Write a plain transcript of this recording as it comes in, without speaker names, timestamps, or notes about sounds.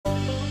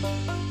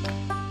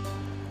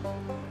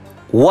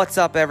What's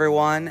up,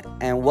 everyone,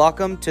 and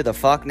welcome to the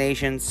Fuck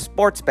Nation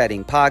Sports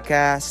Betting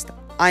Podcast.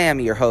 I am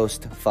your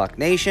host, Fuck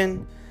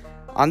Nation.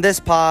 On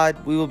this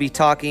pod, we will be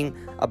talking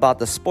about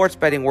the sports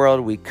betting world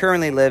we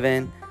currently live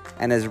in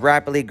and is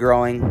rapidly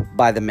growing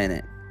by the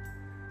minute.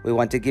 We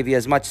want to give you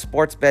as much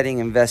sports betting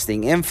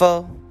investing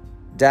info,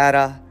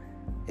 data,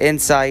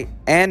 insight,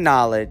 and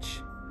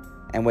knowledge.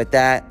 And with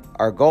that,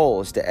 our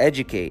goal is to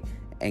educate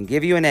and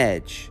give you an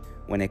edge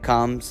when it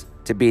comes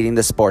to beating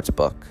the sports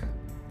book.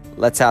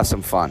 Let's have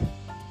some fun.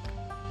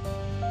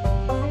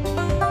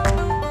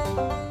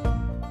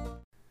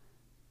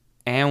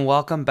 And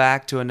welcome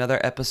back to another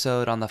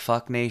episode on the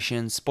Fuck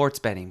Nation Sports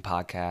Betting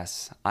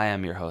Podcast. I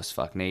am your host,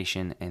 Fuck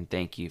Nation, and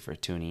thank you for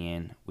tuning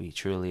in. We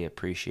truly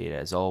appreciate it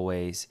as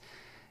always.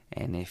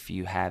 And if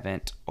you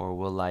haven't or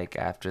will like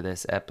after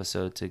this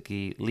episode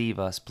to leave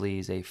us,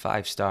 please, a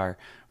 5-star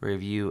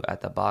review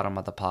at the bottom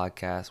of the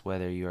podcast,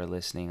 whether you are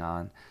listening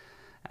on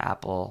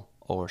Apple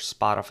or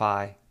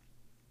Spotify.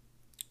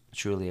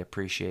 Truly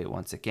appreciate it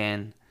once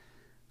again.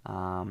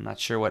 Not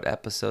sure what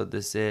episode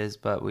this is,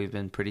 but we've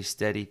been pretty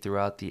steady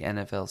throughout the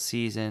NFL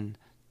season,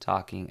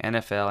 talking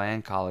NFL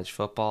and college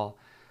football.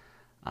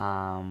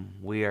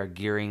 We are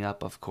gearing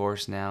up, of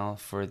course, now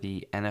for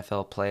the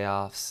NFL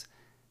playoffs,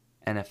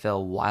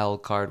 NFL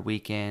wildcard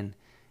weekend,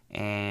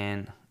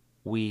 and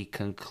we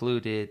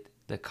concluded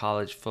the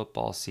college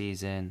football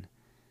season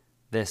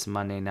this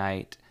Monday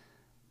night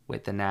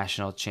with the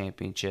national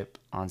championship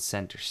on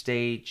center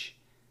stage.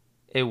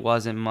 It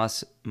wasn't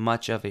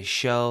much of a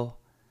show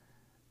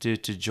due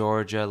to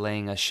Georgia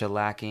laying a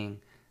shellacking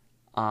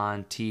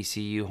on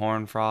TCU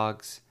Horned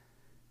Frogs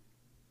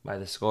by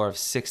the score of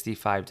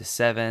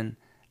 65-7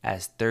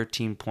 as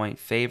 13-point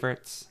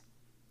favorites.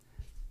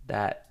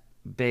 That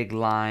big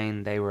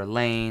line they were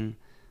laying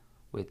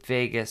with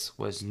Vegas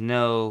was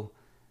no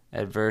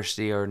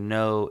adversity or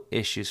no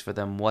issues for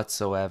them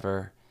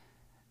whatsoever.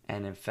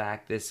 And in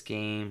fact, this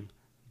game,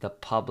 the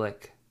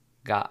public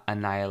got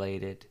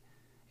annihilated.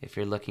 If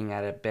you're looking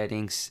at a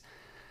betting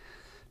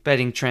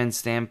trend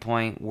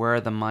standpoint, where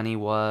the money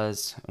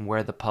was and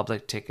where the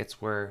public tickets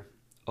were,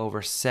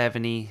 over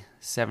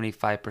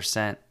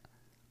 75%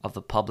 of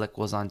the public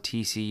was on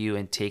TCU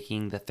and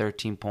taking the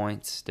 13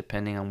 points,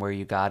 depending on where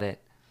you got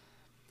it.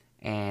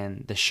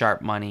 And the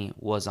sharp money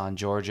was on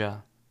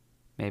Georgia,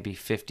 maybe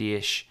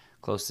 50-ish,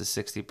 close to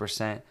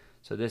 60%.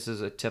 So this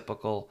is a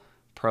typical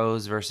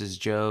pros versus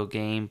Joe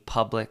game,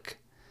 public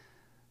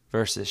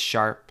versus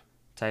sharp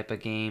type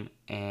of game.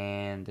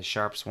 And the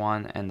sharps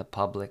won and the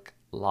public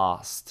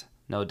lost,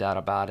 no doubt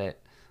about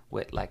it,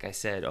 with, like I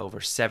said, over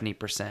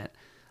 70%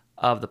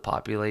 of the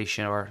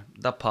population or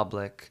the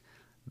public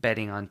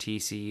betting on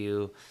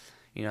TCU.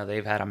 You know,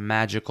 they've had a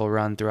magical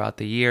run throughout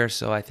the year,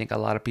 so I think a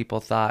lot of people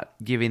thought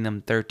giving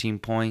them 13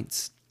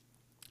 points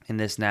in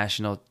this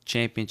national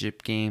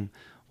championship game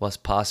was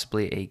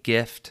possibly a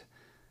gift.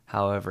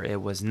 However,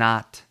 it was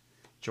not.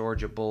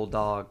 Georgia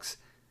Bulldogs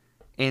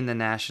in the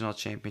national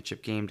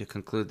championship game to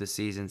conclude the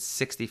season,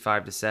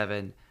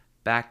 65-7.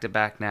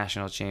 Back-to-back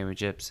national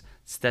championships.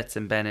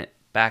 Stetson Bennett,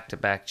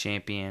 back-to-back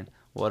champion.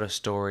 What a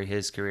story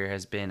his career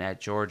has been at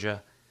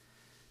Georgia.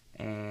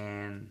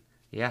 And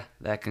yeah,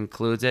 that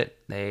concludes it.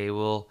 They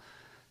will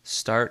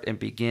start and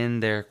begin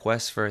their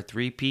quest for a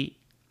three-peat.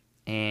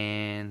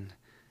 And,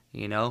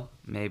 you know,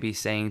 maybe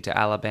saying to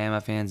Alabama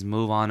fans,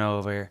 move on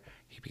over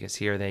because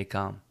here they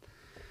come.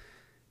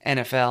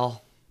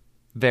 NFL,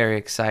 very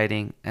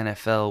exciting.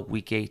 NFL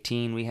Week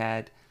 18 we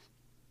had.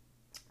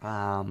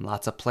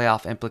 Lots of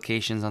playoff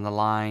implications on the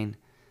line.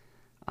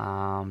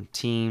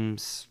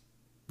 Teams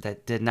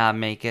that did not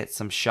make it.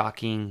 Some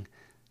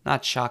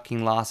not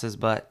shocking losses,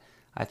 but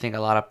I think a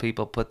lot of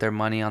people put their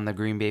money on the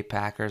Green Bay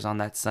Packers on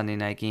that Sunday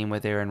night game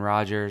with Aaron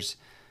Rodgers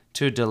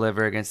to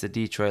deliver against the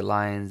Detroit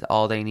Lions.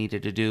 All they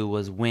needed to do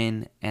was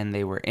win, and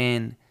they were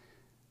in.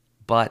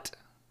 But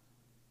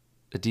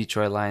the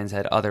Detroit Lions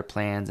had other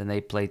plans, and they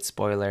played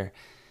spoiler,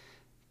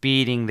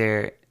 beating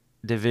their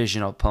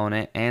divisional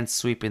opponent and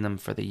sweeping them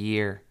for the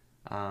year.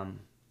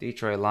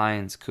 Detroit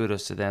Lions,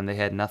 kudos to them. They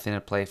had nothing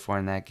to play for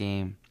in that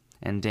game,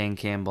 and Dan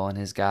Campbell and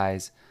his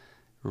guys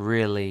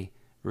really,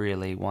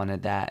 really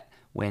wanted that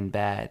win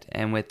bad.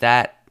 And with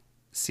that,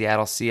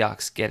 Seattle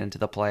Seahawks get into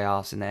the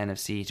playoffs in the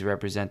NFC to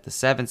represent the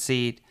 7th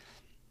seed.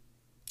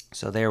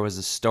 So there was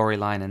a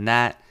storyline in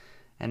that.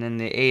 And in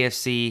the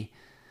AFC,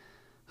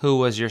 who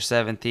was your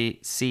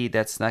 7th seed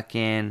that snuck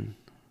in?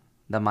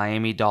 The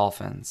Miami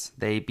Dolphins.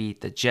 They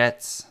beat the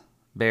Jets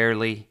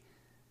barely,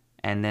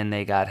 and then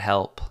they got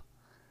help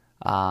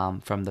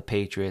from the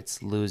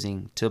Patriots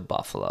losing to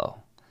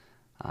Buffalo.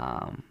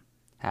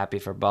 Happy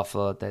for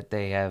Buffalo that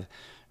they have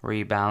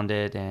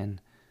rebounded,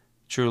 and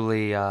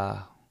truly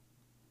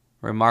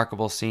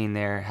remarkable scene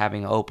there,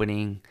 having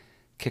opening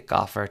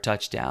kickoff for a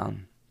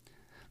touchdown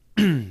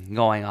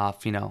going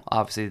off, you know,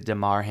 obviously the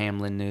Damar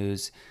Hamlin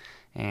news,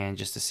 and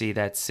just to see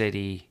that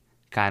city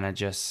kind of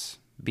just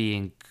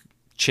being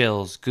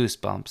chills,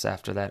 goosebumps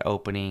after that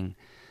opening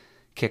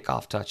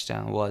kickoff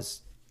touchdown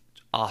was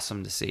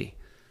awesome to see.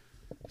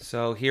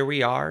 So here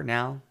we are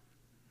now.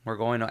 We're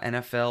going to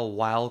NFL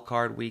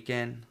wildcard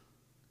weekend.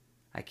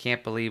 I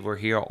can't believe we're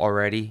here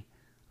already.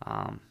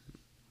 Um,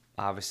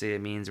 Obviously,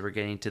 it means we're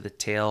getting to the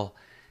tail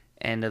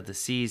end of the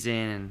season,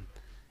 and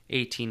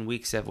 18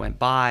 weeks have went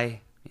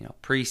by.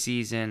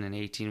 Preseason and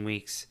 18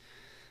 weeks.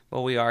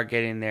 But we are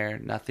getting there.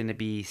 Nothing to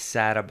be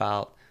sad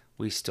about.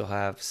 We still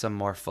have some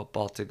more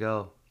football to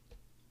go.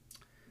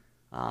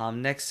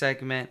 Next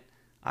segment,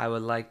 I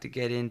would like to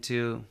get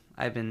into.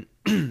 I've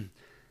been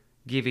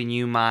giving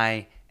you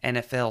my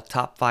NFL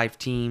top 5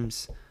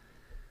 teams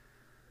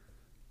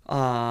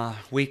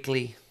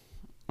weekly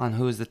on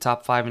who's the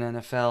top 5 in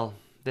NFL.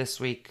 This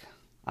week,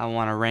 I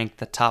want to rank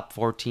the top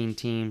 14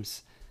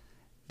 teams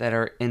that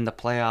are in the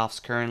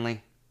playoffs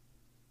currently.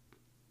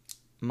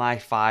 My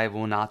 5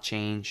 will not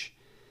change.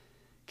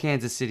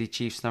 Kansas City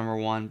Chiefs number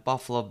 1,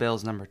 Buffalo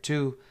Bills number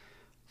 2,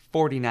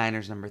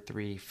 49ers number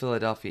 3,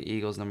 Philadelphia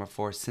Eagles number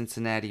 4,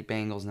 Cincinnati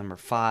Bengals number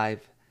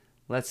 5.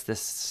 Let's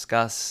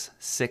discuss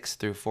 6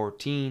 through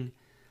 14.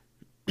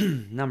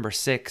 Number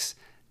 6,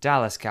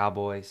 Dallas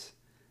Cowboys.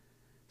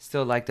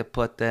 Still like to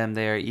put them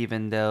there,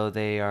 even though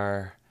they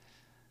are,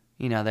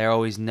 they're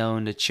always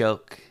known to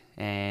choke,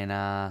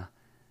 and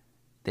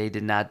they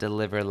did not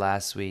deliver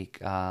last week,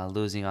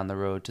 losing on the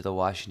road to the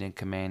Washington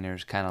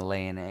Commanders, kind of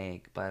laying an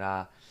egg.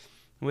 But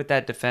with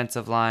that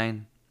defensive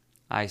line,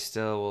 I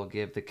still will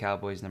give the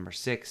Cowboys number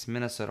 6.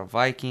 Minnesota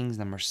Vikings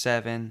number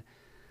 7,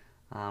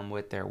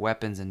 with their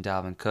weapons in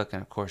Dalvin Cook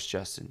and, of course,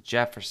 Justin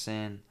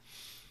Jefferson.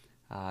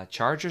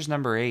 Chargers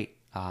number 8.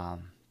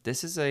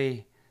 This is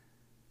a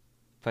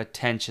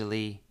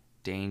potentially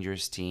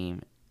dangerous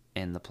team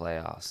in the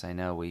playoffs. I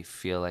know we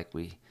feel like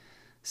we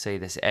say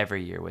this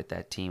every year with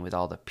that team, with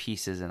all the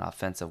pieces and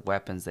offensive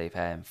weapons they've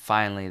had, and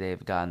finally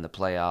they've gotten the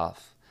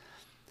playoff.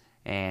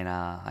 And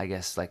I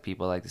guess, like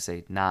people like to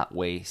say, not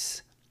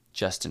waste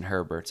Justin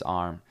Herbert's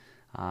arm.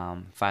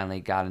 Finally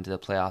got into the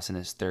playoffs in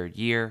his 3rd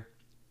year.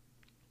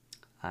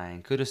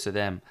 And kudos to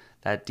them.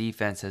 That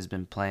defense has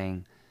been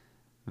playing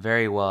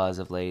very well as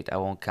of late. I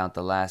won't count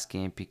the last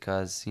game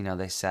because,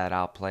 they sat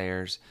out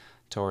players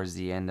towards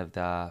the end of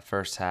the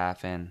first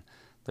half and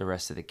the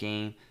rest of the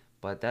game.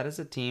 But that is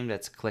a team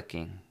that's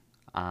clicking.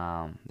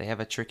 They have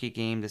a tricky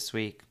game this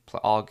week.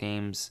 All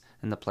games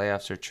in the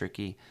playoffs are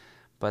tricky.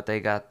 But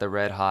they got the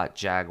red-hot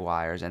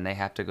Jaguars, and they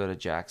have to go to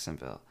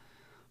Jacksonville.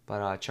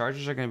 But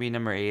Chargers are going to be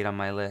number 8 on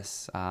my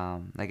list.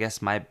 I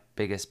guess my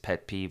biggest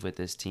pet peeve with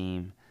this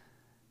team,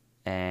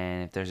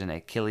 and if there's an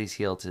Achilles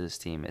heel to this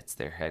team, it's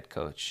their head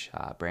coach,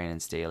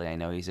 Brandon Staley. I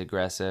know he's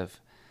aggressive.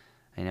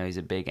 I know he's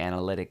a big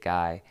analytic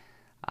guy.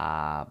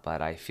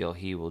 But I feel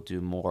he will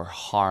do more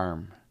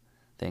harm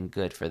than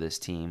good for this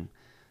team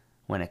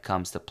when it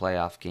comes to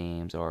playoff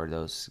games or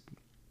those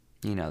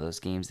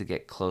games that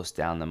get close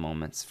down the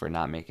moments for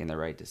not making the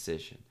right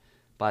decision.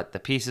 But the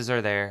pieces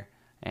are there,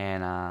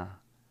 and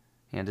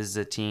this is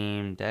a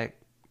team that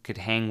could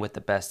hang with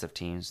the best of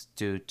teams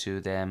due to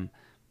them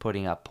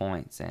putting up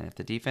points. And if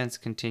the defense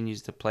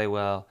continues to play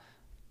well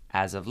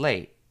as of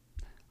late,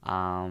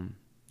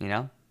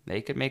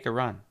 they could make a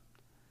run.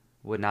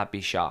 Would not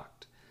be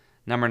shocked.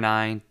 Number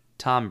 9,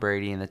 Tom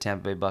Brady and the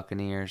Tampa Bay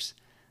Buccaneers.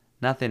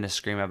 Nothing to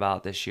scream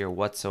about this year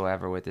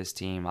whatsoever with this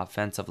team.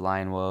 Offensive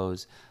line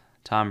woes.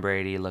 Tom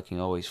Brady looking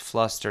always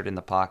flustered in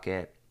the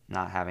pocket,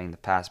 not having the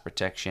pass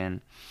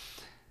protection.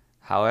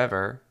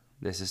 However,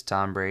 this is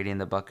Tom Brady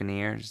and the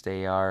Buccaneers.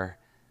 They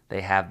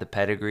have the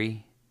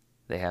pedigree.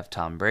 They have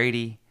Tom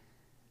Brady,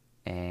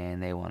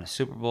 and they won a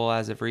Super Bowl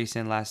as of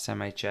recent, last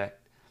time I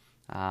checked.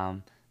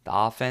 The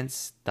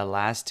offense, the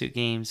last 2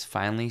 games,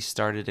 finally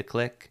started to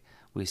click.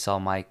 We saw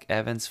Mike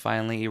Evans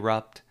finally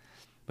erupt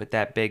with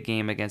that big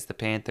game against the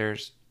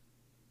Panthers.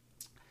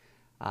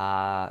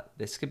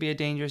 This could be a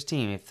dangerous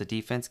team if the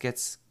defense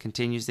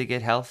continues to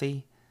get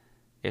healthy.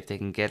 If they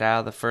can get out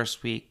of the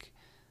first week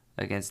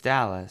against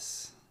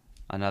Dallas,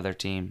 another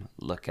team,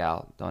 look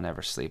out. Don't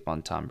ever sleep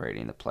on Tom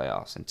Brady in the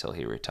playoffs until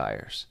he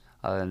retires.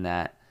 Other than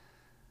that,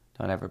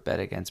 don't ever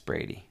bet against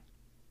Brady.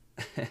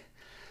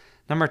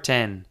 Number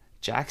 10,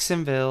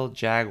 Jacksonville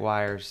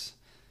Jaguars.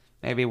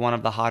 Maybe one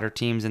of the hotter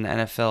teams in the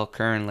NFL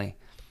currently.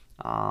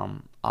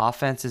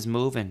 Offense is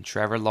moving.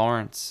 Trevor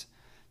Lawrence,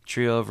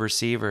 trio of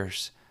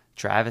receivers,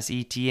 Travis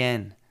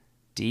Etienne.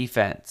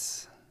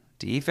 Defense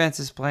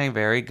is playing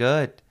very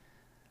good.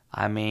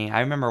 I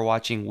remember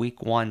watching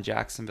Week 1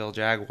 Jacksonville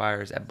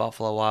Jaguars at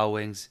Buffalo Wild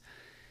Wings,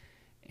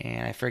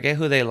 and I forget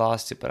who they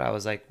lost to, but I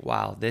was like,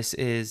 wow, this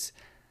is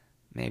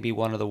maybe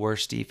one of the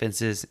worst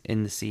defenses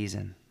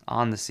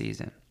on the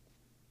season,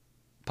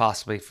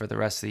 possibly for the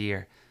rest of the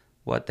year.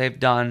 What they've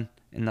done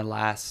in the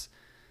last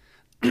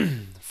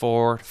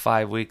 4 to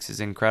 5 weeks is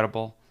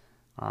incredible.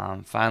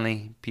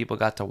 Finally, people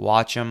got to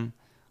watch them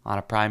on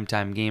a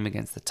primetime game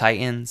against the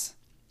Titans.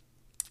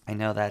 I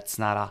know that's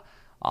not a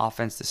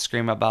offense to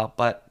scream about,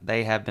 but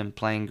they have been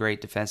playing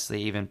great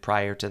defensively even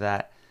prior to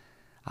that,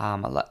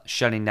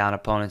 shutting down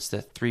opponents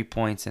to 3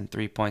 points and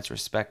 3 points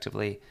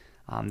respectively.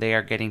 They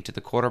are getting to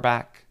the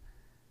quarterback.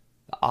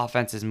 The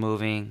offense is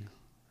moving.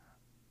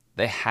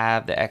 They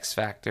have the X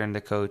factor in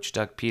the coach,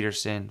 Doug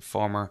Peterson,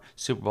 former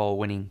Super Bowl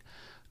winning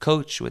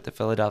coach with the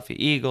Philadelphia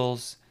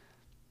Eagles.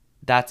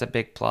 that's a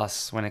big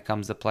plus when it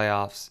comes to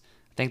playoffs.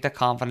 I think the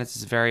confidence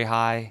is very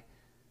high.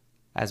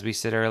 As we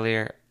said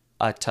earlier,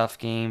 a tough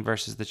game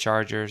versus the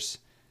Chargers.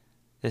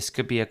 This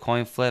could be a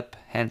coin flip,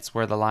 hence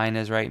where the line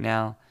is right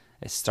now.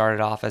 It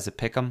started off as a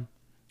pick 'em,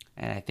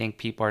 and I think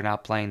people are now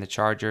playing the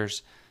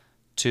Chargers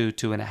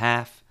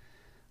 2.5.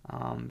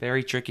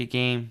 Very tricky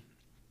game.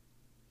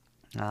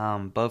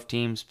 Both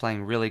teams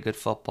playing really good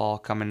football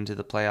coming into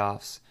the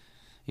playoffs.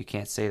 You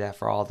can't say that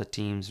for all the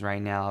teams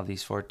right now of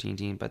these 14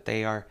 teams, but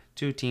they are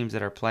two teams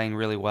that are playing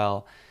really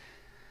well.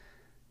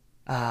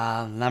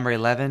 Number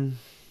 11,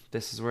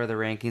 this is where the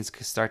rankings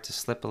could start to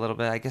slip a little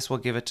bit. I guess we'll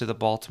give it to the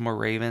Baltimore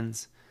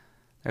Ravens.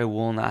 They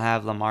will not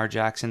have Lamar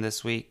Jackson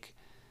this week.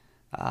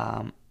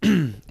 And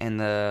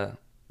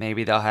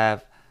maybe they'll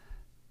have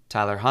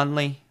Tyler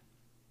Huntley.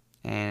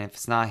 And if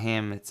it's not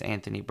him, it's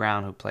Anthony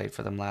Brown who played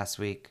for them last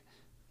week.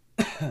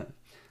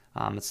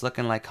 It's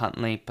looking like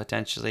Huntley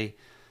potentially.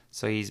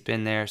 So he's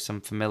been there,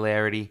 some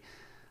familiarity.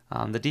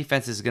 The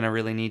defense is going to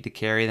really need to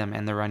carry them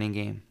in the running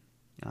game.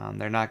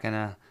 They're not going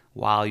to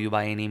wow you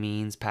by any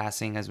means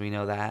passing, as we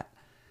know that.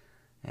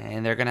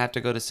 And they're going to have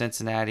to go to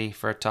Cincinnati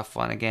for a tough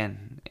one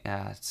again.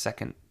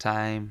 Second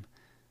time.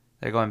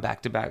 They're going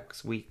back-to-back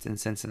weeks in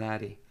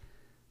Cincinnati.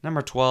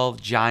 Number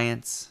 12,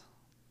 Giants.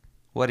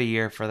 What a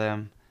year for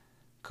them.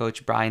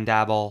 Coach Brian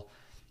Daboll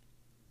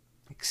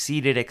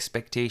exceeded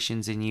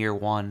expectations in year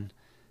one.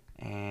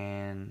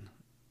 And,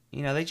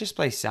 they just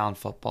play sound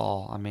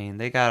football. I mean,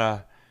 they got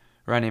a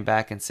running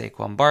back in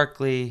Saquon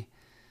Barkley.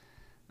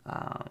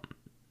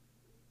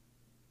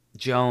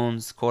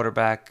 Jones,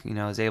 quarterback,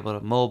 is able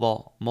to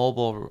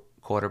mobile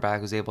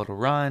quarterback who's able to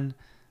run.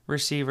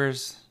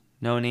 Receivers,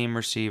 no-name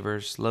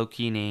receivers,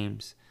 low-key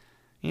names.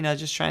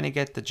 Just trying to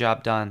get the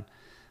job done,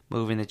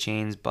 moving the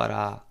chains,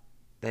 but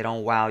they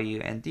don't wow you.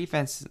 And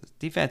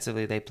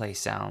defensively, they play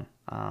sound.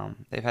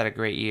 They've had a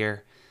great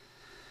year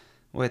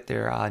with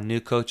their new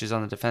coaches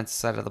on the defensive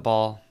side of the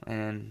ball,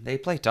 and they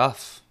play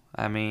tough.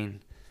 I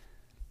mean,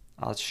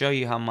 I'll show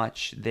you how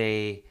much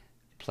they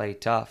play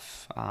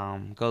tough.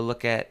 Go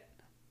look at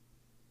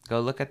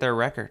their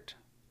record.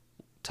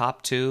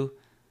 Top two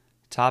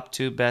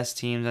best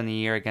teams on the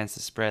year against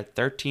the spread,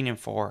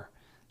 13-4.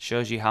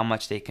 Shows you how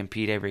much they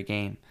compete every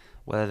game,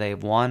 whether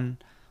they've won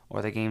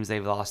or the games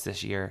they've lost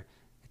this year.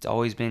 It's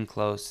always been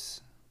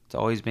close. It's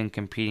always been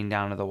competing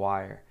down to the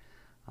wire.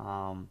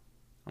 I'm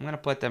going to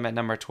put them at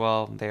number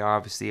 12. They are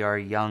obviously our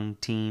young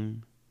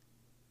team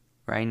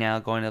right now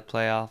going to the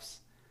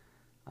playoffs.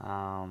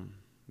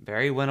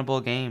 Very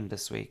winnable game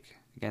this week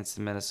against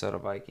the Minnesota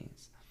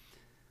Vikings.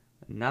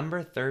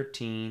 Number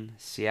 13,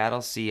 Seattle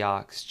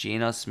Seahawks,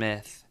 Geno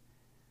Smith.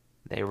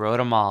 They wrote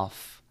him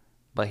off,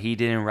 but he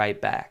didn't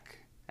write back,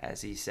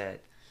 as he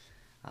said.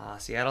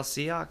 Seattle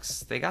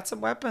Seahawks, they got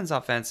some weapons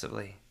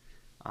offensively.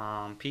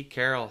 Pete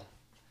Carroll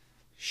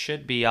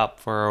should be up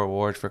for a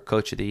award for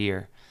Coach of the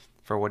Year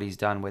for what he's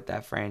done with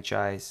that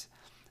franchise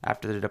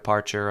after the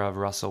departure of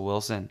Russell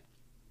Wilson.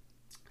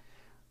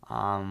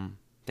 I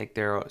think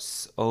their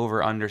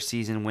over-under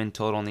season win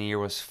total in the year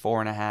was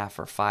 4.5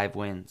 or 5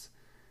 wins.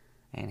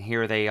 And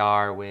here they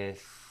are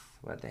with,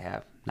 what they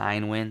have,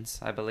 9 wins,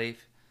 I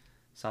believe.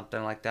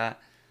 Something like that.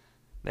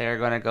 They're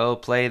going to go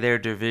play their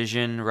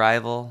division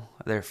rival,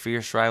 their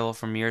fierce rival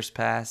from years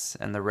past,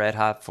 and the Red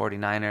Hot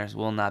 49ers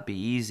will not be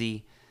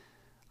easy.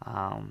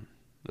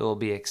 It will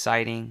be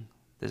exciting.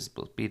 This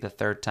will be the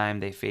third time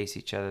they face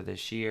each other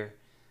this year.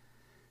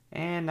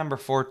 And number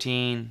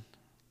 14,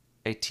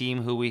 a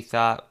team who we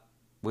thought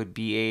would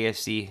be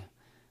AFC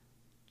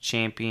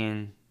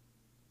champion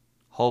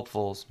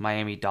hopefuls,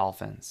 Miami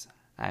Dolphins.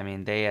 I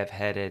mean, they have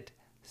headed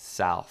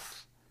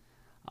south.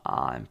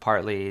 And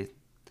partly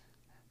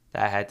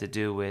that had to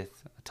do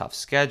with a tough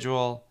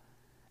schedule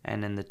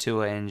and then the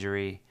Tua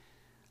injury.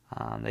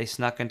 They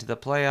snuck into the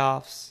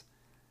playoffs.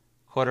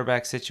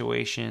 Quarterback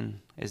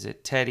situation, is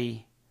it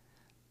Teddy?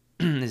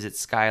 Is it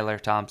Skylar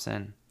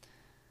Thompson?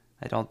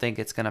 I don't think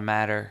it's going to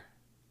matter.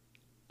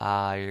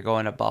 You're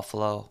going to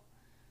Buffalo,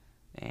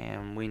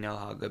 and we know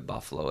how good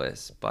Buffalo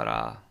is.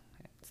 But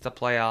it's the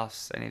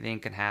playoffs. Anything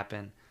can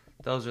happen.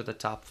 Those are the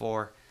top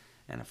 4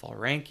 NFL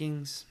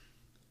rankings.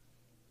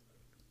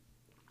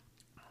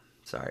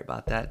 Sorry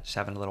about that. Just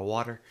having a little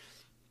water.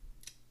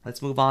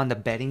 Let's move on to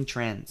betting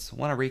trends. I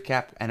want to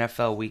recap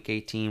NFL Week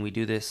 18. We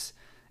do this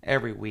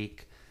every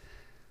week,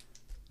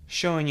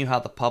 showing you how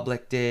the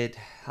public did,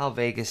 how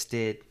Vegas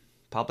did.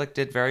 Public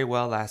did very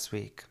well last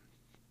week.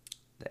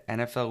 The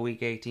NFL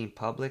Week 18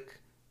 public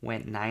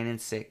went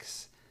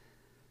 9-6.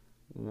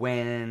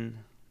 When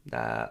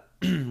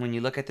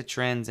you look at the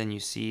trends and you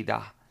see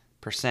the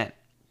percent,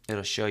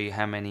 it'll show you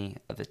how many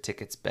of the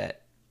tickets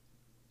bet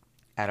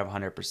out of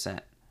 100%,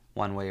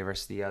 one way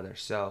versus the other.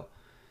 So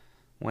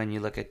when you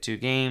look at 2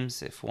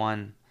 games, if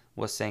one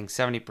was saying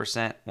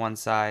 70% one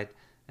side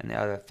and the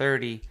other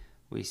 30,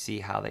 we see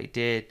how they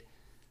did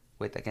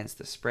with against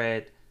the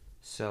spread.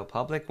 So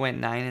public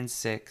went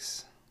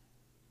 9-6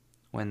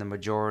 when the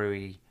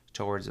majority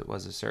towards it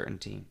was a certain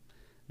team.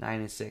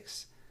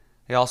 9-6.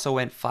 They also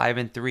went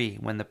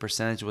 5-3 when the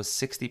percentage was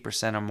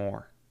 60% or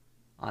more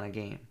on a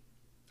game.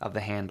 of the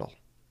handle.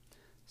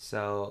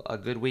 So a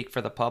good week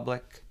for the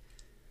public,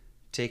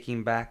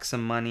 taking back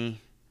some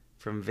money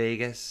from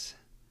Vegas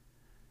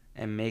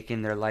and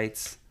making their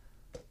lights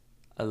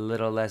a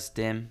little less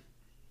dim.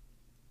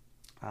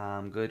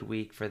 Good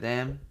week for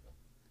them.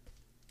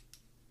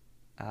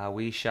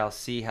 We shall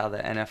see how the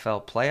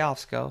NFL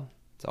playoffs go.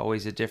 It's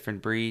always a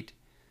different breed,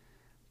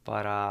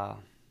 but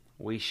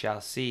we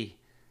shall see.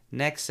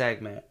 Next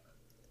segment,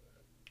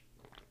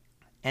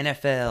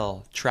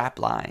 NFL trap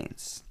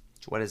lines.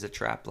 What is a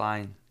trap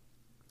line?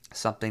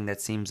 Something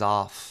that seems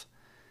off,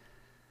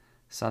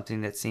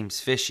 something that seems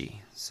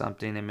fishy,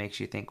 something that makes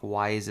you think,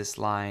 why is this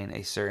line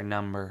a certain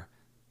number,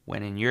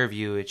 when in your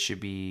view it should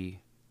be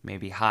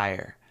maybe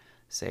higher.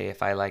 Say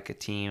if I like a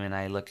team and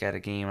I look at a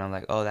game and I'm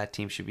like, oh, that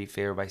team should be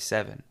favored by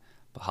 7.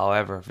 But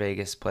however,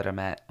 Vegas put them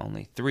at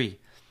only 3.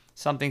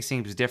 Something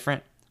seems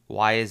different.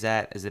 Why is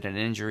that? Is it an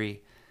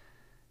injury?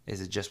 Is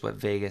it just what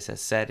Vegas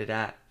has set it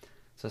at?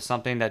 So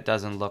something that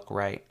doesn't look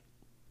right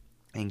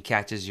and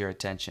catches your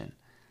attention.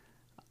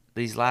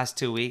 These last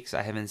 2 weeks,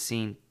 I haven't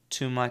seen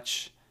too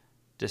much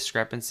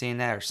discrepancy in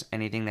that or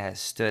anything that has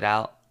stood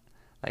out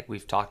like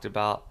we've talked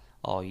about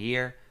all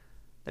year.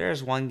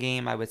 There's one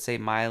game I would say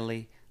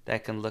mildly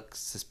that can look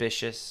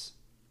suspicious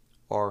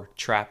or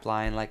trap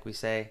line like we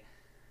say.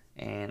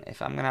 And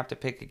if I'm going to have to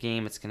pick a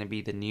game, it's going to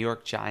be the New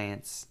York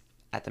Giants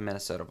at the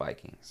Minnesota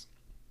Vikings.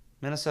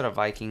 Minnesota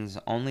Vikings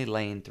only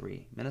laying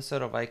 3.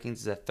 Minnesota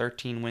Vikings is a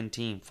 13-win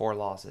team, 4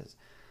 losses.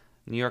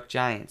 New York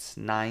Giants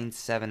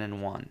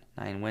 9-7-1,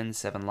 9 wins,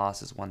 7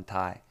 losses, 1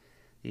 tie.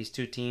 These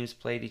two teams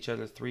played each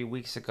other 3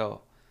 weeks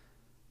ago,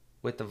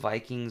 with the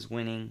Vikings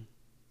winning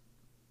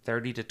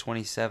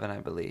 30-27, I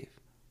believe,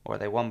 or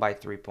they won by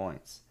 3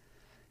 points.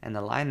 And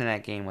the line in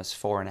that game was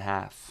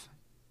 4.5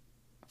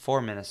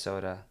 for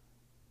Minnesota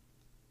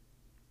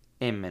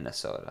in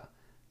Minnesota.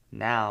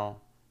 Now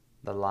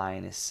the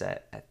line is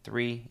set at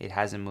 3. It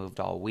hasn't moved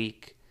all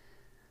week.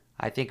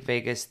 I think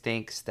Vegas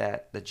thinks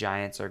that the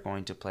Giants are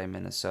going to play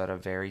Minnesota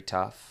very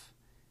tough,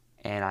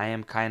 and I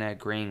am kind of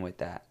agreeing with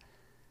that.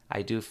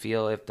 I do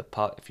feel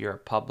if you're a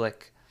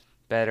public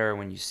bettor,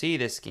 when you see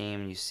this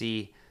game, you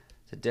see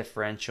the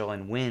differential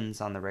in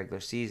wins on the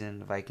regular season.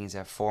 The Vikings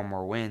have 4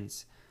 more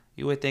wins.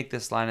 You would think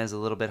this line is a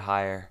little bit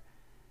higher,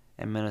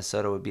 and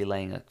Minnesota would be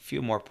laying a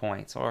few more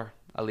points, or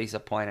at least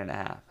 1.5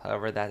 points.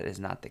 However, that is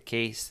not the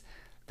case.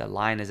 The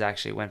line has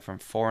actually went from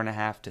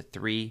 4.5 to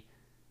 3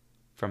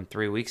 from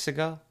 3 weeks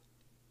ago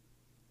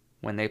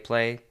when they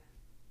played.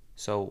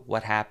 So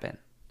what happened?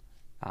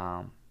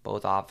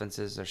 Both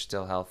offenses are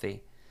still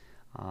healthy.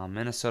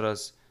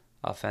 Minnesota's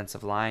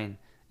offensive line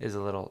is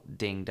a little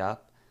dinged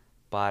up,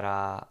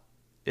 but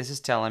this is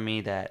telling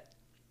me that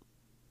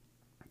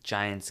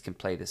Giants can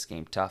play this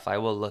game tough. I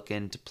will look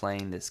into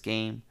playing this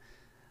game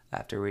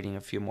after reading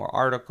a few more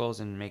articles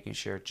and making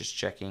sure, just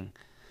checking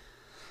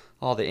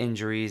all the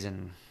injuries,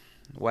 and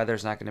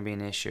weather's not going to be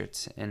an issue.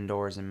 It's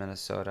indoors in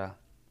Minnesota,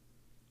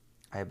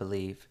 I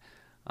believe.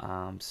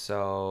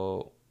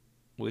 So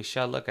we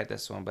shall look at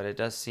this one, but it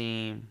does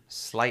seem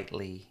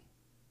slightly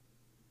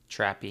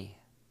trappy,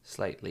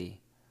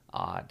 slightly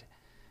odd,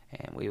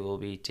 and we will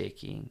be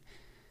taking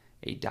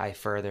a dive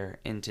further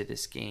into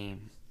this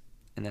game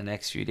in the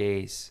next few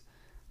days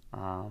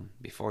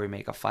before we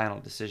make a final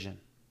decision.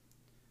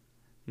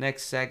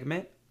 Next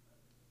segment,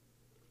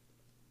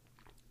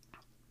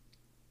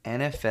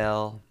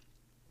 NFL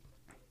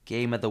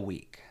Game of the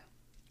Week.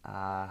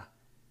 I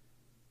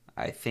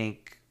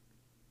think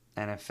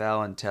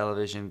NFL and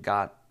television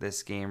got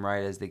this game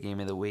right as the Game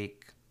of the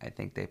Week. I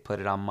think they put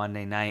it on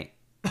Monday night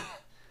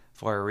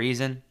for a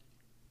reason.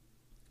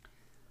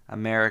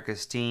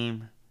 America's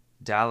team,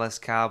 Dallas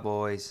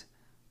Cowboys,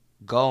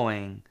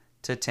 going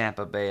to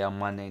Tampa Bay on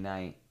Monday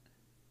night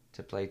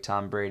to play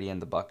Tom Brady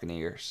and the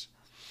Buccaneers.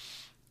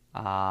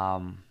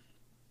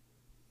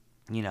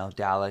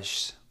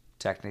 Dallas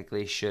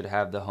technically should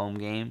have the home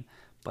game,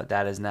 but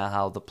that is not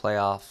how the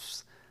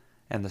playoffs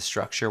and the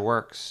structure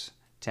works.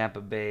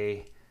 Tampa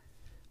Bay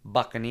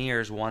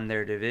Buccaneers won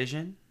their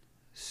division,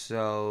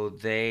 so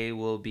they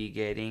will be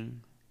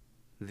getting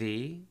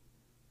the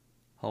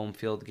home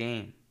field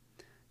game.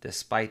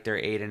 Despite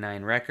their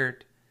 8-9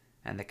 record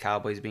and the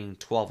Cowboys being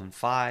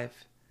 12-5,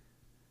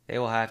 they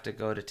will have to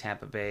go to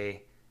Tampa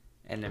Bay,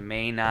 and it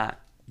may not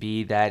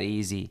be that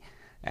easy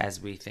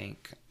as we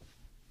think.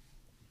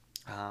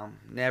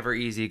 Never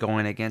easy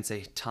going against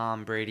a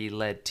Tom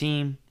Brady-led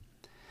team.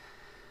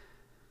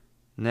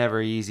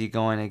 Never easy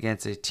going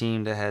against a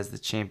team that has the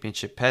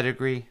championship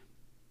pedigree.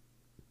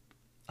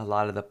 A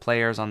lot of the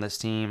players on this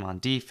team, on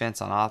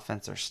defense, on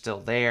offense, are still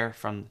there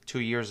from 2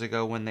 years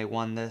ago when they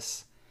won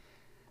this.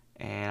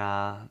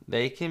 And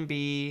they can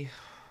be,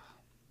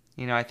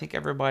 I think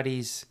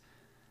everybody's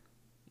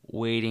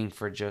waiting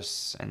for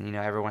and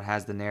everyone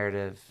has the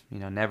narrative,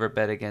 never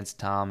bet against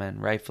Tom, and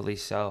rightfully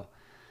so.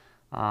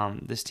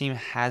 This team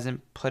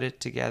hasn't put it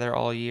together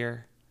all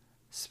year,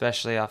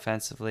 especially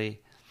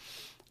offensively.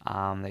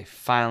 They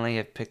finally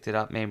have picked it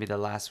up maybe the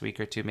last week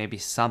or two. Maybe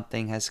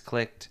something has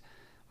clicked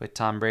with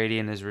Tom Brady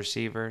and his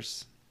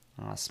receivers.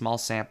 Small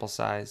sample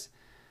size.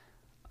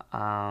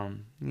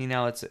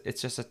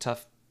 It's just a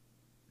tough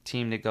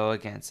team to go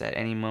against. At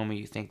any moment,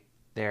 you think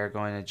they're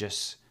going to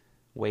just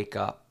wake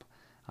up.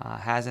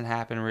 Hasn't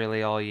happened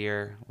really all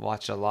year.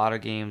 Watched a lot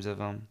of games of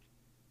them.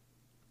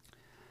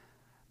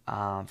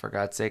 For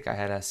God's sake, I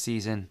had a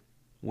season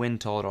win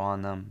total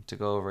on them to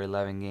go over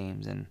 11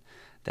 games, and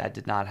that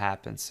did not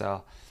happen.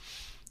 So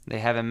they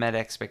haven't met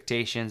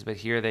expectations, but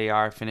here they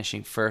are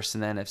finishing first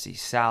in the NFC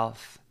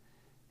South,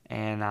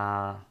 and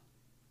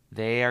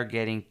they are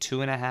getting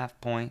 2.5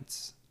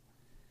 points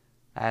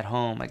at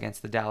home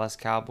against the Dallas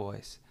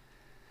Cowboys.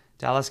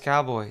 Dallas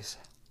Cowboys,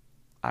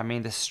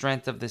 the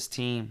strength of this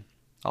team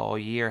all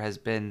year has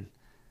been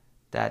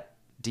that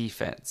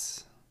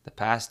defense, the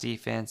pass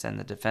defense and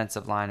the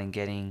defensive line, and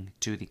getting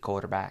to the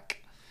quarterback.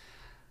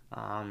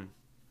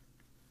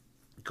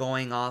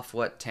 Going off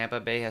what Tampa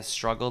Bay has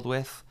struggled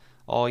with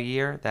all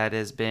year, that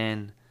has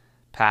been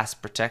pass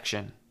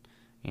protection.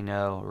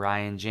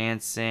 Ryan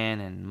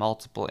Jansen and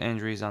multiple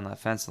injuries on the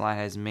offensive line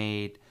has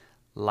made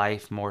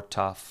life more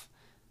tough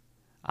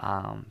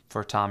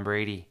for Tom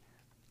Brady.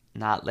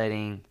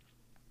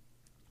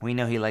 We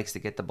know he likes to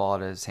get the ball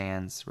to his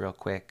hands real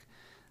quick,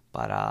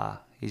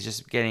 but he's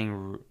just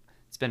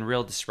it's been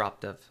real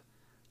disruptive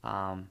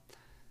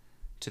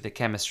to the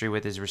chemistry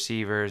with his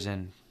receivers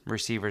and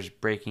receivers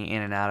breaking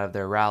in and out of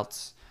their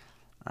routes.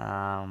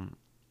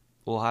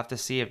 We'll have to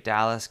see if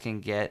Dallas can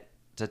get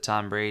to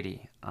Tom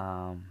Brady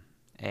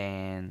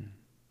and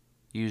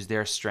use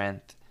their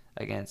strength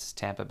against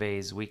Tampa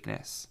Bay's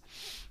weakness.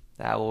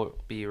 That will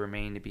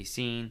remain to be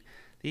seen.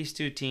 These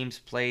two teams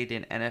played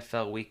in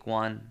NFL Week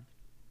 1.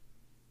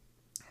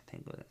 I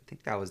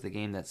think that was the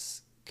game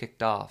that's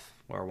kicked off,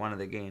 or one of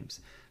the games.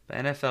 But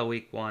NFL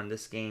Week 1,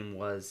 this game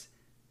was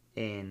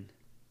in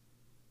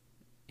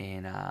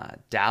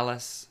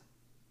Dallas,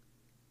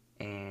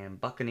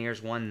 and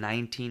Buccaneers won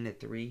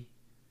 19-3.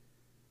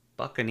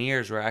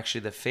 Buccaneers were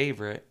actually the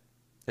favorite.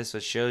 This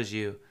what shows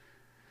you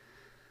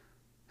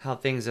how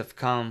things have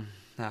come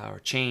or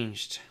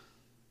changed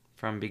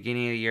from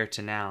beginning of the year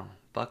to now.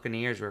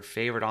 Buccaneers were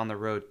favored on the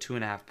road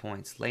 2.5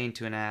 points, laying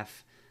 2.5.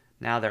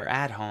 Now they're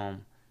at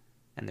home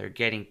and they're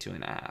getting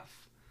 2.5.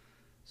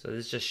 So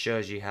this just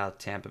shows you how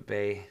Tampa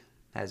Bay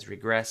has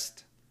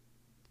regressed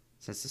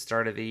since the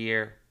start of the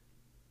year,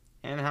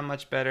 and how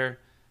much better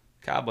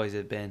Cowboys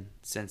have been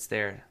since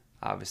there,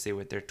 obviously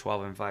with their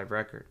 12-5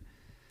 record.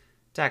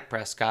 Dak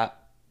Prescott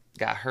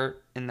got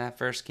hurt in that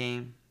first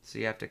game, so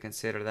you have to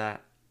consider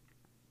that.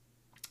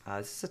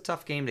 This is a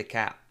tough game to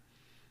cap.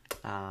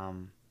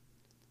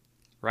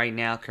 Right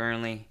now,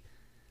 currently,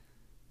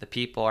 the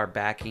people are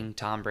backing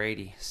Tom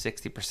Brady.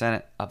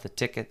 60% of the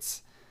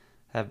tickets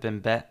have been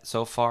bet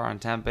so far on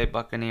Tampa Bay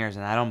Buccaneers,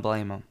 and I don't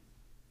blame them.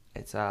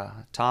 It's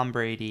a Tom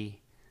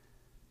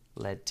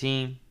Brady-led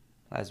team,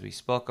 as we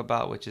spoke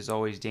about, which is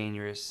always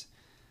dangerous,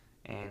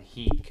 and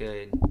he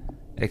could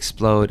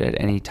explode at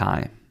any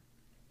time.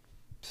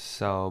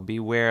 So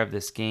beware of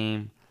this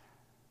game.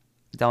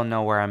 Don't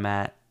know where I'm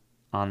at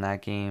on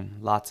that game.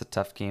 Lots of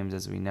tough games,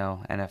 as we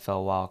know.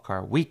 NFL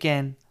wildcard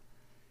weekend.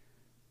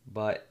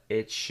 But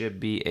it should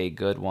be a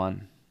good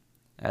one,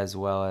 as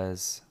well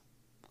as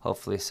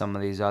hopefully some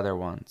of these other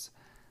ones.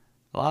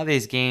 A lot of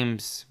these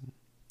games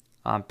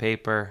on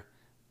paper,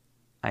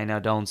 I know,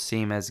 don't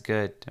seem as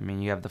good.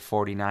 You have the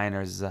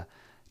 49ers as a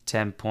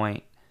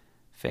 10-point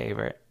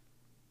favorite.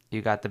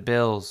 You got the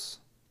Bills,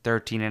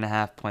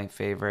 13.5-point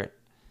favorite.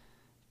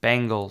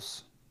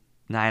 Bengals,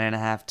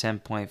 9.5,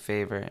 10-point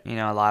favorite.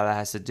 A lot of that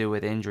has to do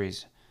with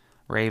injuries.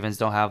 Ravens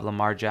don't have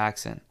Lamar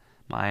Jackson.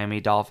 Miami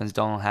Dolphins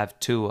don't have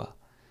Tua.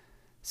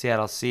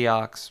 Seattle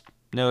Seahawks,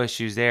 no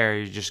issues there.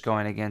 You're just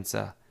going against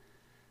a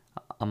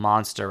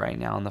monster right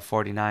now in the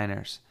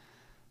 49ers.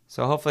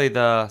 So hopefully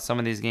some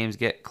of these games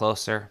get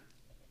closer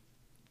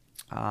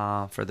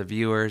for the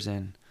viewers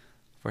and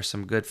for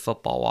some good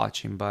football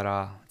watching. But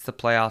it's the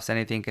playoffs.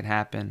 Anything can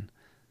happen.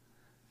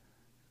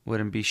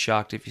 Wouldn't be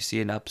shocked if you see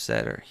an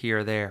upset or here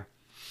or there.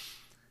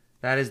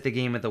 That is the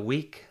game of the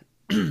week.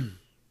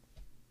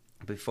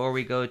 Before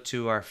we go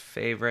to our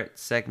favorite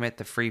segment,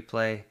 the free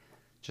play,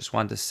 just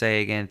wanted to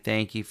say again,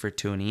 thank you for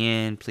tuning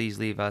in. Please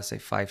leave us a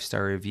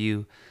 5-star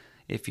review.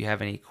 If you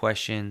have any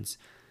questions,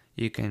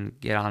 you can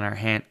get on our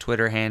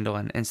Twitter handle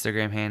and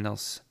Instagram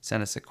handles.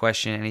 Send us a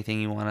question, anything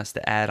you want us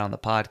to add on the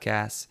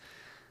podcast.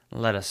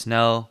 Let us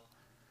know.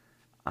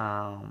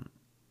 And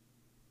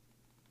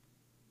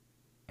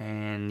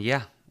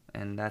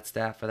that's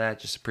that for that.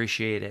 Just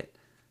appreciate it.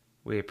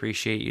 We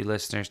appreciate you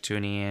listeners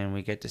tuning in.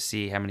 We get to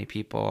see how many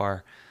people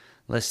are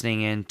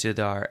listening in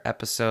to our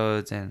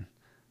episodes, and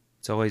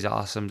it's always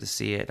awesome to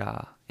see it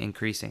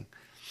increasing.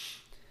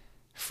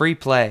 Free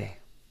play.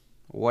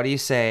 What do you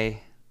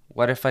say?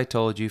 What if I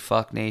told you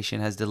Fuck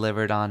Nation has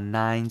delivered on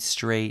 9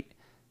 straight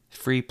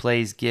free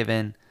plays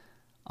given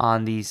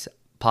on these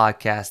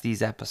podcasts,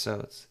 these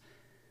episodes?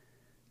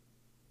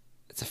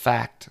 It's a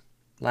fact.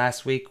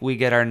 Last week we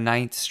get our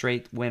 9th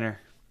straight winner.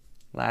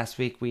 Last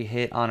week we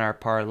hit on our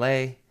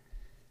parlay.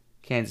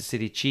 Kansas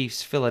City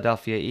Chiefs,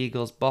 Philadelphia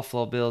Eagles,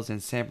 Buffalo Bills,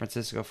 and San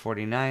Francisco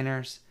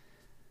 49ers.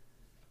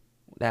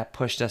 That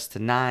pushed us to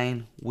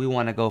 9. We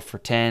want to go for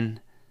 10.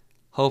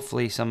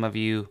 Hopefully some of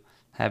you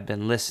have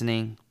been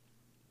listening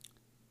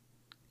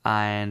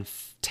and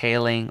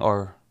tailing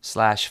or /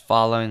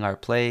 following our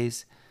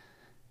plays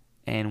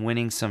and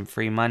winning some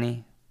free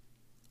money.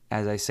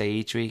 As I say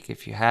each week,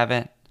 if you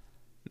haven't,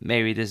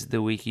 maybe this is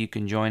the week you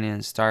can join in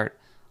and start.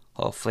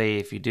 Hopefully,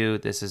 if you do,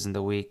 this isn't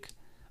the week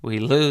we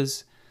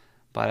lose.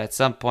 But at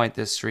some point,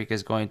 this streak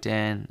is going to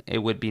end.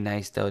 It would be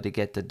nice, though, to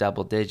get to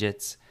double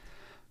digits.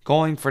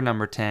 Going for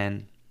number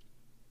 10.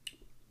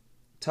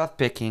 Tough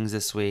pickings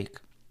this week.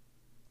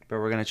 But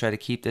we're going to try to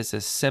keep this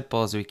as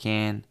simple as we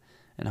can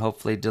and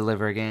hopefully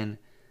deliver again.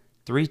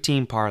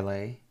 3-team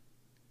parlay.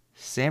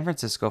 San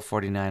Francisco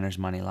 49ers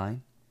money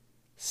line.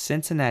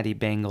 Cincinnati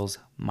Bengals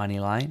money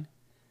line.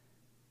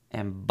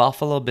 And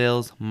Buffalo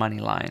Bills money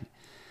line.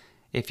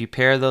 If you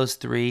pair those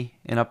 3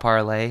 in a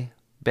parlay,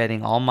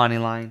 betting all money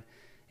line,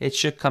 it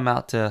should come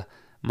out to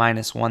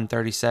minus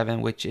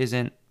 137, which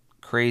isn't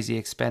crazy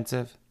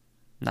expensive.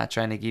 I'm not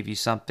trying to give you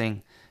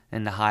something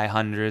in the high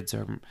hundreds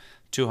or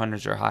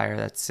 200s or higher.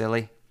 That's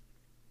silly.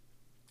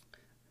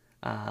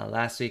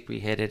 Last week we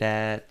hit it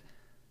at,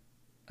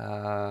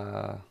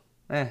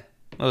 it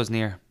was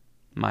near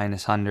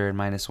minus 100,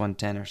 minus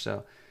 110 or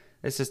so.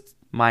 This is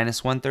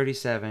minus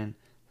 137,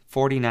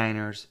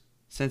 49ers,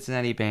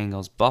 Cincinnati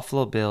Bengals,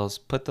 Buffalo Bills.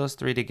 Put those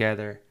 3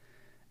 together,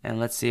 and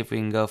let's see if we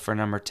can go for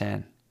number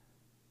 10.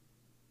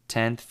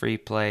 10th free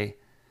play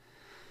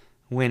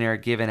winner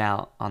given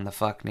out on the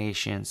Fuck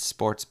Nation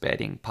Sports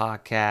Betting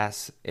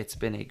Podcast. It's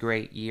been a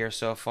great year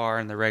so far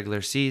in the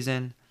regular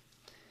season.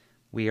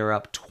 We are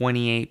up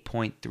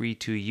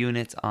 28.32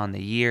 units on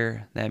the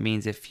year. That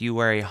means if you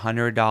are a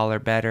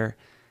 $100 bettor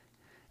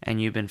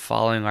and you've been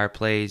following our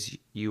plays,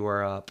 you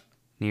are up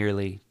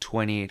nearly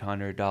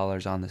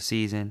 $2,800 on the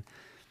season.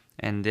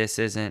 And this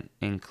isn't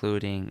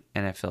including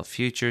NFL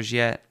futures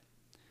yet,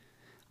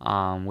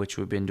 which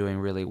we've been doing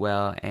really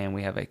well. And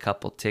we have a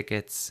couple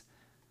tickets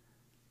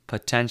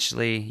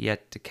potentially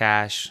yet to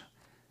cash.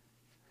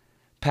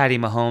 Patty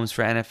Mahomes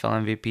for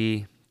NFL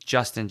MVP.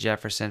 Justin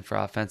Jefferson for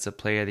Offensive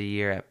Player of the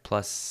Year at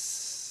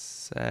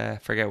plus,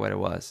 forget what it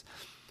was,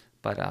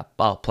 but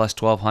plus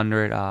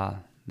 1,200.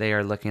 They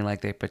are looking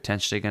like they're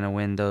potentially going to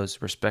win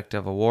those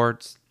respective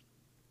awards.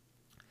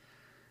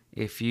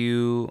 If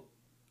you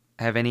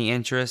have any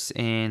interest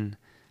in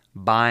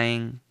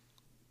buying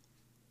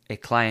a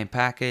client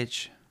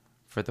package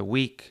for the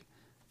week,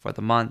 for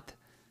the month,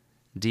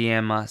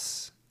 DM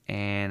us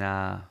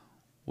and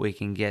we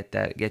can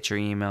get your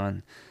email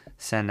and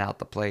send out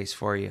the plays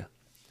for you.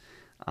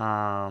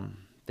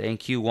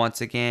 Thank you once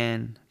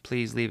again.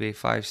 Please leave a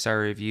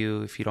 5-star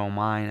review if you don't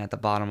mind at the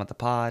bottom of the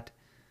pod.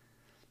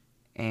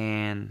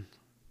 And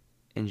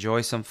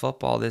enjoy some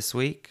football this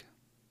week.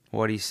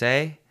 What do you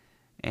say?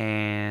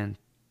 And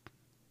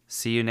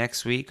see you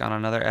next week on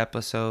another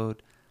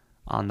episode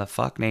on the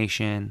Fuck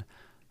Nation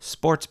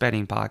Sports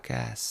Betting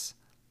Podcast.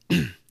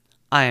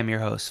 I am your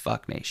host,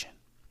 Fuck Nation.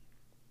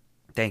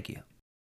 Thank you.